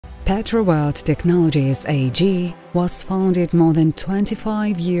Petrowelt Technologies AG was founded more than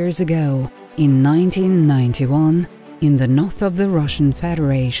 25 years ago, in 1991, in the north of the Russian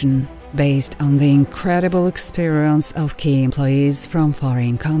Federation, based on the incredible experience of key employees from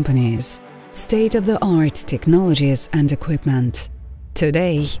foreign companies, state-of-the-art technologies and equipment.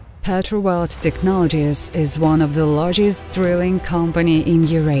 Today, Petrowelt Technologies is one of the largest drilling company in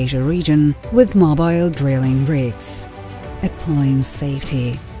Eurasia region with mobile drilling rigs. Applying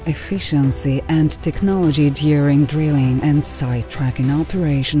safety, efficiency and technology during drilling and site tracking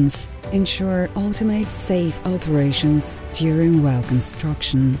operations ensure automate safe operations during well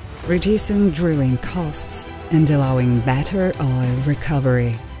construction, reducing drilling costs and allowing better oil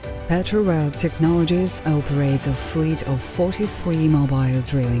recovery. Petrowelt Technologies operates a fleet of 43 mobile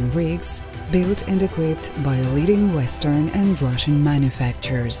drilling rigs built and equipped by leading Western and Russian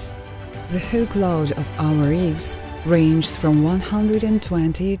manufacturers. The hook load of our rigs ranges from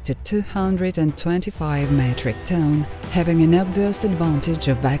 120 to 225 metric ton, having an obvious advantage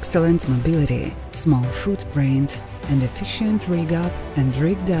of excellent mobility, small footprint, and efficient rig up and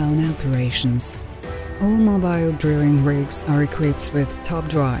rig down operations. All mobile drilling rigs are equipped with top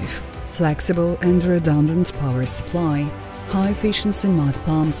drive, flexible and redundant power supply, high-efficiency mud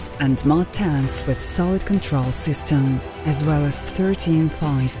pumps and mud tanks with solid control system, as well as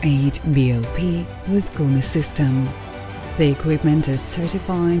 1358 BOP with GUMI system. The equipment is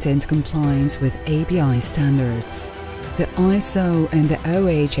certified and compliant with API standards. The ISO and the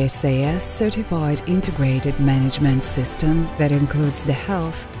OHSAS certified integrated management system that includes the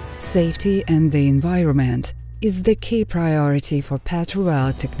health, safety and the environment is the key priority for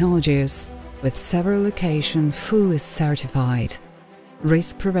Petrowelt Technologies, with several locations fully certified.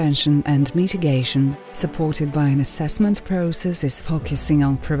 Risk prevention and mitigation, supported by an assessment process, is focusing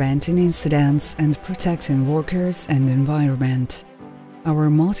on preventing incidents and protecting workers and environment. Our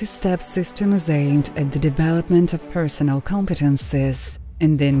multi-step system is aimed at the development of personal competencies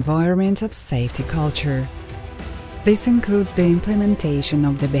and the environment of safety culture. This includes the implementation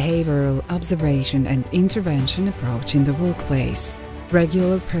of the behavioral observation and intervention approach in the workplace,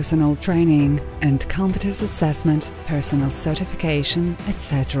 regular personal training and competence assessment, personal certification,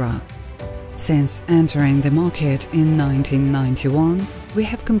 etc. Since entering the market in 1991, we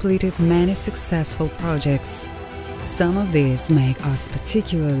have completed many successful projects. Some of these make us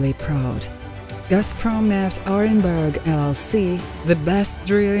particularly proud. Gazprom Neft Orenburg LLC, the best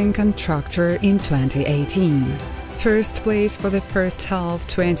drilling contractor in 2018. First place for the first half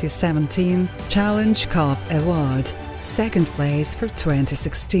 2017 Challenge Cup Award. Second place for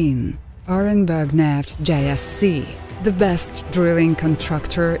 2016. Orenburg Neft JSC, the best drilling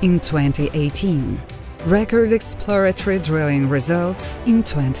contractor in 2018. Record exploratory drilling results in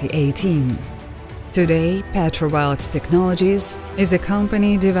 2018. Today, Petrowelt Technologies is a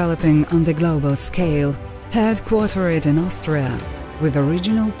company developing on the global scale, headquartered in Austria, with a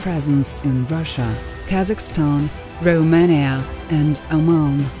regional presence in Russia, Kazakhstan, Romania and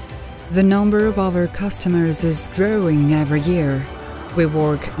Oman. The number of our customers is growing every year. We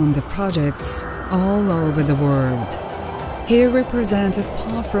work on the projects all over the world. Here we present a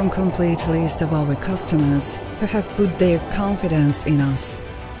far from complete list of our customers who have put their confidence in us: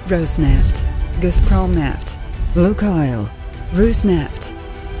 Rosneft, Gazprom Neft, Lukoil, Rusneft,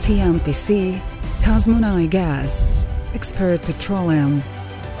 CMPC, Kazmunai Gas, Expert Petroleum.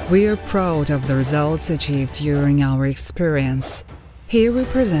 We are proud of the results achieved during our experience. Here we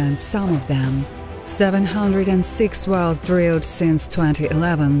present some of them. 706 wells drilled since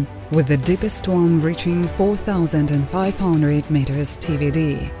 2011, with the deepest one reaching 4,500 meters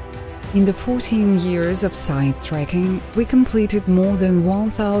TVD. In the 14 years of site tracking, we completed more than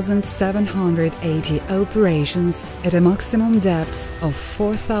 1,780 operations at a maximum depth of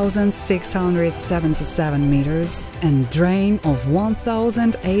 4,677 meters and drain of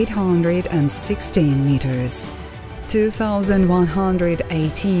 1,816 meters.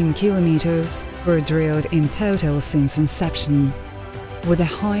 2,118 kilometers were drilled in total since inception. With a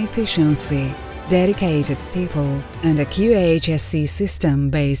high efficiency, dedicated people and a QHSE system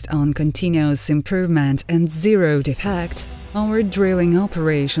based on continuous improvement and zero defect, our drilling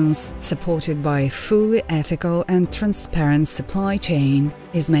operations, supported by a fully ethical and transparent supply chain,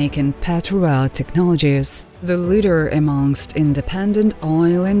 is making Petrowelt Technologies the leader amongst independent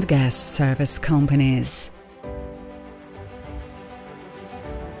oil and gas service companies.